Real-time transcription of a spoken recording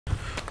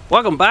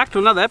Welcome back to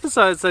another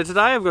episode. So today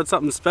I've got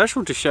something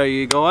special to show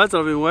you guys.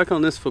 I've been working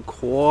on this for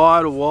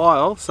quite a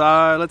while,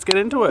 so let's get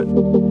into it.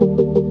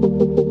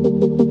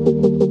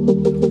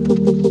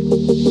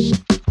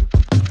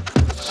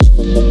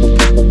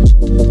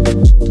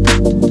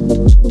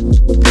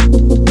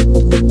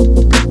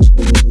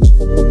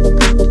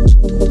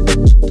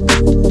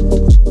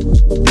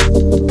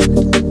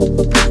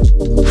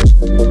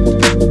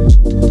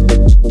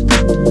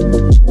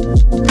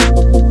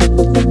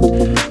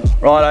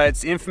 Right, it's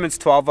the infamous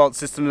 12 volt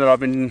system that I've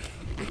been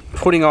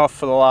putting off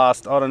for the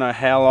last, I don't know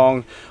how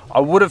long.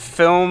 I would have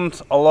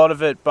filmed a lot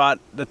of it, but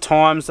the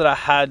times that I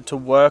had to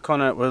work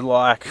on it was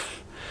like,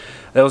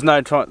 there was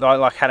no time. I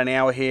like had an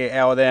hour here,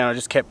 hour there, and I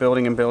just kept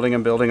building and building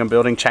and building and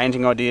building,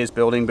 changing ideas,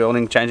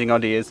 building, changing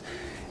ideas.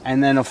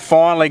 And then I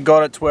finally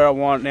got it to where I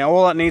want. Now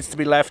all that needs to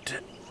be left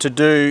to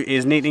do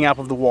is neatening up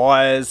of the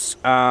wires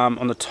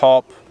on the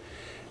top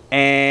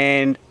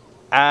and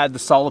add the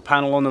solar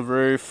panel on the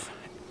roof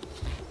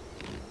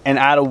and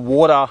add a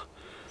water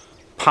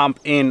pump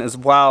in as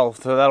well,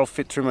 so that'll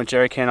fit through my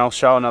jerry can. I'll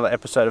show another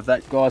episode of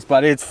that, guys,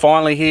 but it's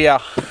finally here.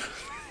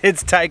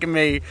 It's taken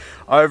me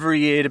over a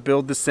year to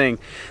build this thing.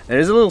 There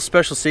is a little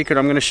special secret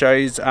I'm going to show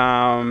you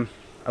a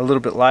little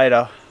bit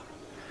later,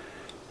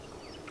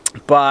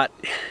 but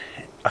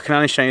I can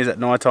only show you at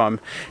night time.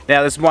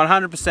 Now this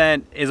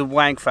 100% is a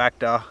wank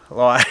factor.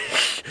 Like,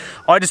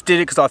 I just did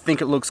it because I think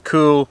it looks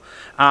cool.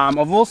 I've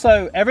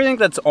also, everything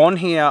that's on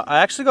here, I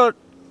actually got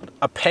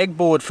a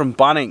pegboard from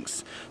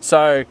Bunnings,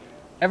 so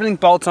everything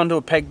bolts onto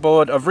a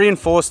pegboard. I've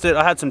reinforced it.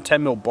 I had some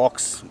 10mm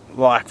box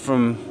like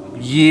from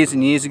years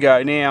and years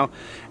ago now,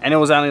 and it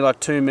was only like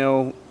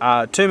 2mm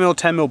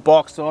 10mm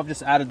box, so I've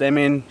just added them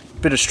in.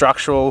 Bit of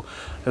structural.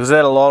 There's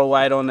a lot of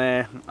weight on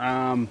there.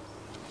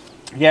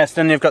 Yes,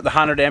 then you've got the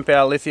 100 amp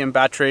hour lithium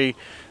battery,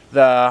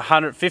 the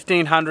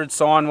 1500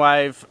 sine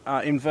wave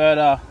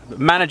inverter, the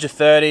Manager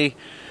 30.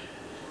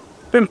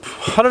 I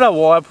don't know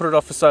why I put it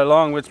off for so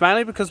long, but it's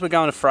mainly because we're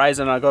going to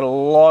Fraser and I've got a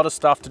lot of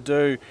stuff to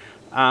do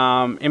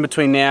in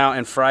between now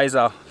and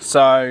Fraser.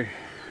 So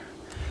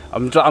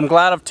I'm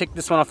glad I've ticked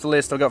this one off the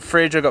list. I've got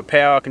fridge, I've got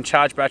power, I can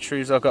charge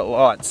batteries, I've got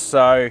lights.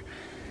 So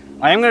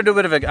I am going to do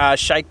a bit of a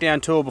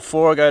shakedown tour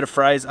before I go to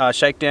Fraser,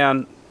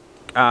 shakedown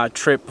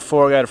trip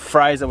before I go to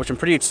Fraser, which I'm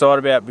pretty excited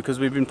about because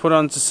we've been put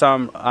onto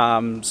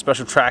some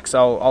special tracks.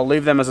 I'll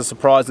leave them as a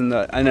surprise in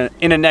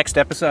a next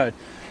episode.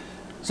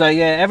 So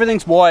yeah,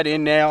 everything's wired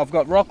in now. I've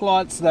got rock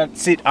lights that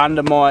sit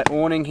under my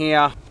awning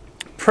here.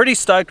 Pretty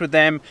stoked with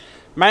them.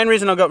 Main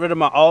reason I got rid of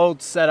my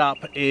old setup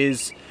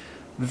is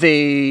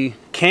the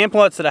camp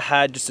lights that I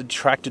had just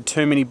attracted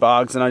too many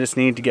bugs and I just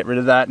needed to get rid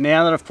of that.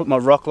 Now that I've put my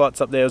rock lights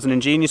up there, it was an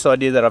ingenious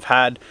idea that I've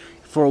had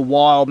for a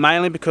while,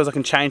 mainly because I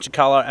can change the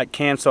color at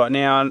campsite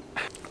now.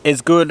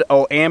 Is good,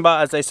 or amber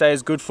as they say,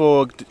 is good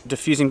for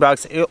diffusing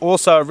bugs.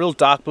 Also a real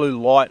dark blue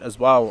light as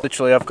well.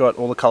 Literally I've got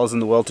all the colors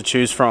in the world to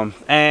choose from.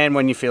 And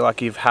when you feel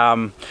like you've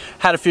had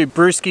a few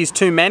brewskis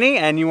too many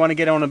and you want to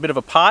get on a bit of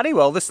a party,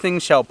 well, this thing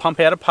shall pump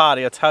out a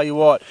party, I tell you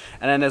what.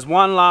 And then there's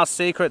one last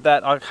secret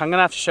that I'm gonna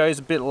have to show you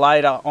a bit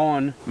later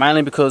on,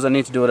 mainly because I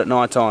need to do it at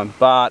night time.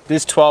 But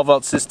this 12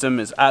 volt system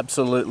is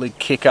absolutely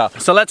kicker.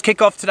 So let's kick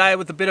off today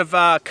with a bit of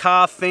a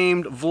car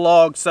themed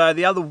vlog. So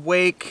the other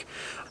week,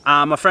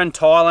 my friend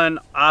Tylen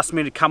asked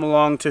me to come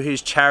along to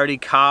his charity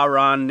car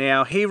run.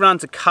 Now he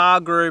runs a car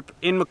group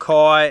in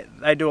Mackay.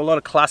 They do a lot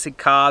of classic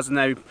cars and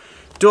they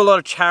do a lot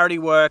of charity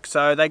work,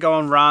 so they go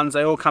on runs,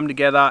 they all come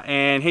together,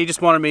 and he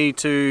just wanted me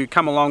to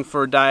come along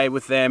for a day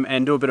with them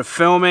and do a bit of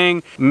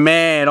filming.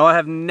 Man, I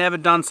have never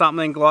done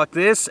something like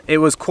this. It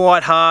was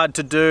quite hard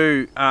to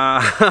do.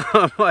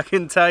 I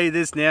can tell you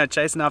this now,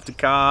 chasing after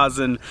cars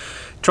and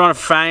trying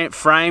to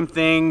frame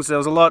things. There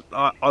was a lot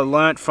I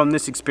learnt from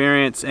this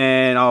experience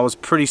and I was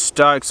pretty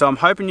stoked. So I'm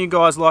hoping you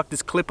guys like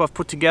this clip I've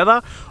put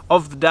together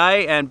of the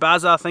day. And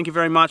Bazza, thank you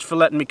very much for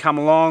letting me come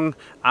along.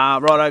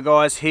 Righto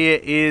guys, here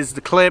is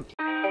the clip.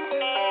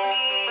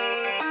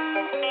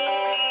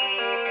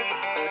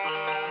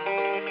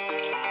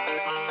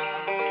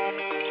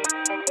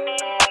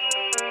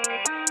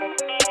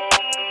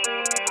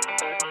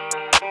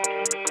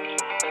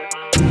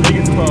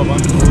 I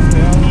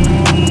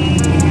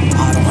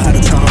don't have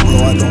the time, bro,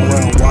 I don't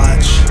wear a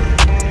watch.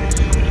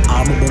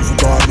 I'ma move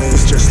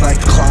regardless, just like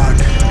the clock.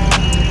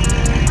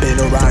 Been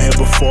around here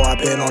before, I've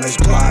been on this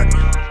block.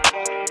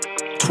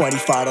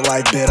 25 to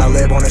life bit, I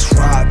live on this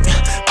rock.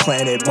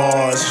 Planet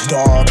Mars,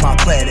 dog, my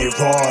planet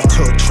raw.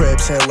 Took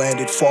trips and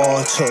landed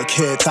far. Took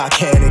hits I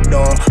can't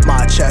ignore.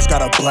 My chest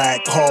got a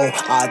black hole.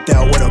 I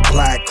dealt with a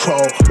black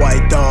crow.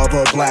 White dove,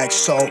 a black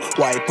soul.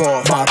 Wipe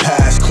off my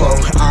past cloak.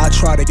 I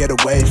try to get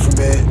away from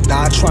it,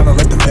 not trying to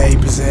let the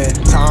vapors in.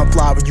 Time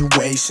fly when you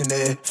wasting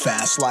it.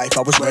 Fast life,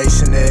 I was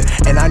racing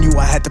it, and I knew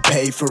I had to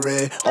pay for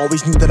it.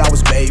 Always knew that I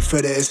was made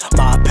for this.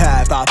 My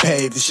path, I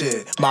paved the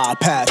shit. My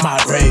path, my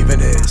grave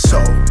in it.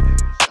 So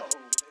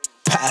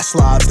past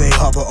lives, they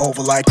hover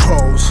over like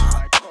crows,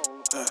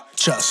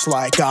 just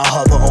like I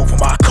hover over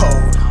my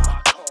code.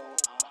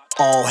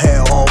 All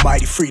hail,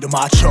 almighty freedom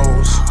I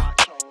chose.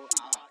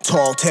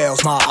 Tall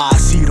tales, my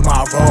eyes see to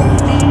my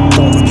road.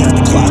 Don't look at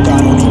the clock,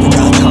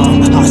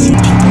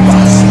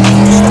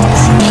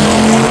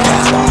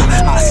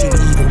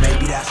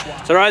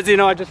 Josie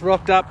and I just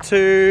rocked up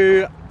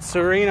to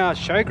Serena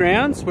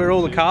Showgrounds where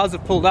all the cars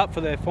have pulled up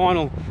for their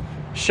final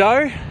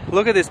show.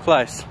 Look at this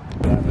place.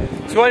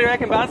 So what do you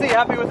reckon, Buzzy?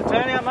 Happy with the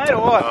turnout, mate, or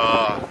what?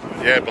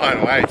 Yeah, blown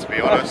away, to be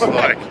honest.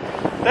 Like,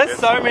 there's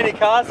so many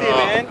cars here,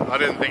 man. I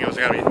didn't think it was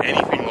going to be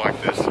anything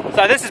like this.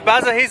 So this is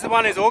Buzzer, he's the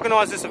one who's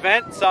organised this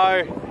event,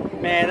 so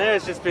man,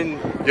 there's just been...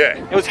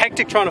 Yeah. It was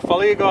hectic trying to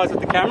follow you guys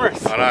with the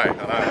cameras. I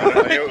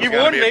know. It was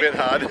going to be a bit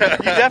hard. You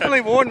definitely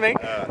warned me.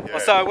 Yeah.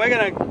 So we're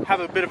going to have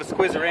a bit of a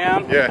squeeze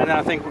around, yeah. And then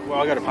I think, well,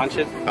 I got to punch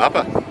it.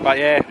 Upper. But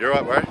yeah. You're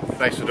right, bro.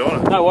 Thanks for doing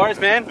it. No worries,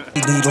 man.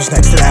 Needles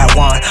next to that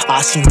wine.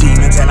 I seen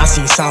demons and I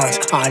seen signs.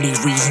 I need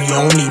reason, you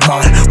don't need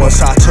mine.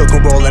 Once I took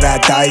a roll of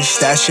that dice,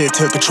 that shit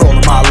took control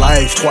of my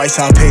life. Twice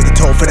I paid the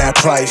toll for that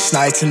price.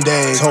 Nights and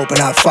days,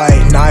 hoping I'd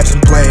fight. Knives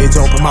and blades,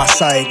 open my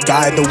sight.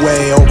 Guide the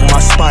way, open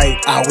my spite.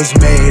 I was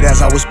made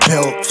as I was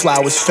built.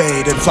 Flowers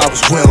fade and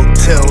flowers wilt,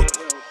 tilt.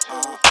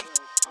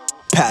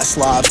 Past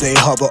lives, they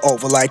hover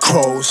over like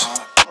crows.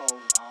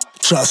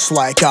 Just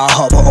like I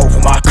hover over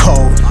my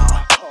code.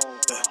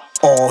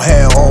 All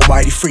hail,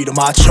 almighty freedom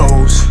I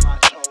chose.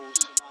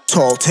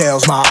 Tall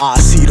tales, my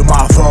eyes see to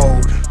my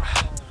road.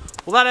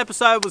 Well, that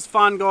episode was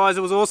fun, guys.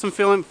 It was awesome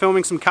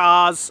filming some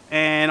cars,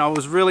 and I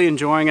was really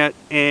enjoying it.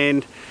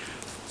 And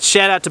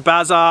shout out to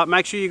Bazaar.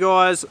 Make sure you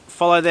guys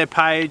follow their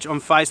page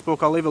on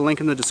Facebook. I'll leave a link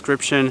in the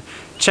description.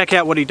 Check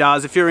out what he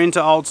does. If you're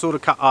into old sort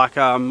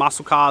of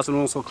muscle cars and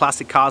also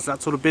classic cars,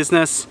 that sort of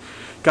business,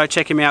 go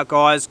check him out,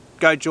 guys.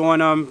 Go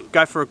join him.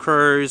 Go for a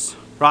cruise.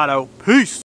 Righto. Peace.